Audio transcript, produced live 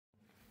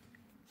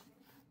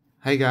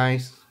Hey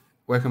guys,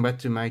 welcome back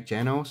to my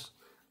channels.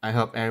 I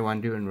hope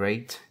everyone doing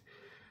great.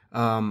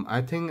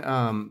 I think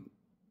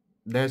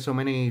there's so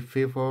many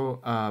people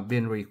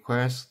been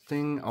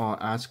requesting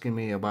or asking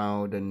me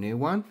about the new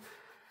one.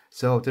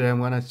 So today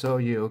I'm gonna show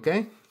you.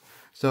 Okay.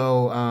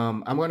 So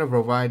I'm gonna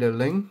provide a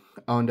link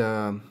on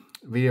the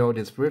video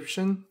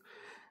description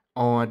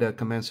or the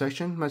comment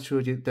section. Make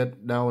sure you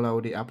that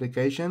download the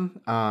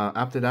application.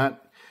 After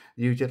that,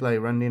 you just like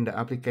run in the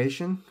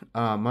application.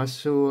 Make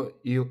sure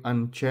you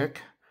uncheck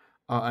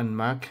or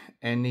unmark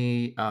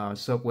any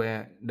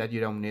software that you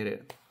don't need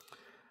it.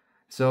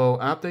 So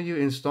after you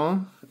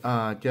install,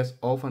 just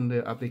open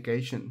the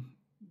application.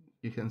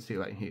 You can see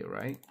right here,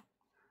 right?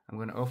 I'm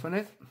gonna open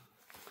it,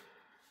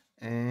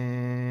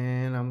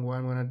 and what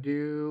I'm gonna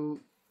do,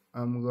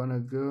 I'm gonna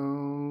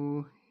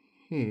go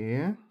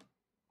here.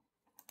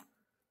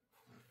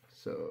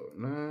 So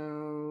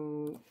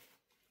now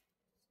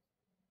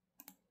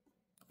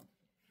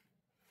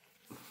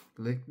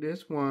click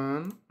this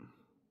one.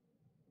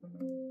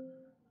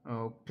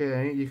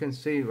 Okay, you can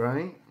see,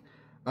 right?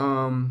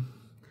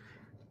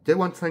 Just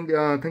one thing,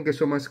 thank you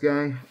so much,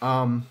 guys.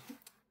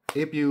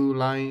 If you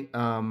like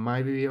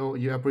my video,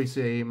 you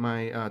appreciate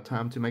my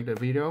time to make the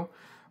video,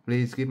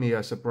 please give me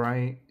a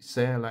subscribe,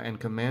 share, like, and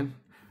comment.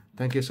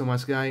 Thank you so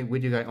much, guys.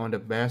 Wish you guys all the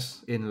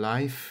best in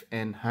life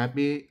and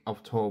happy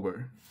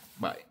October.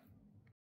 Bye.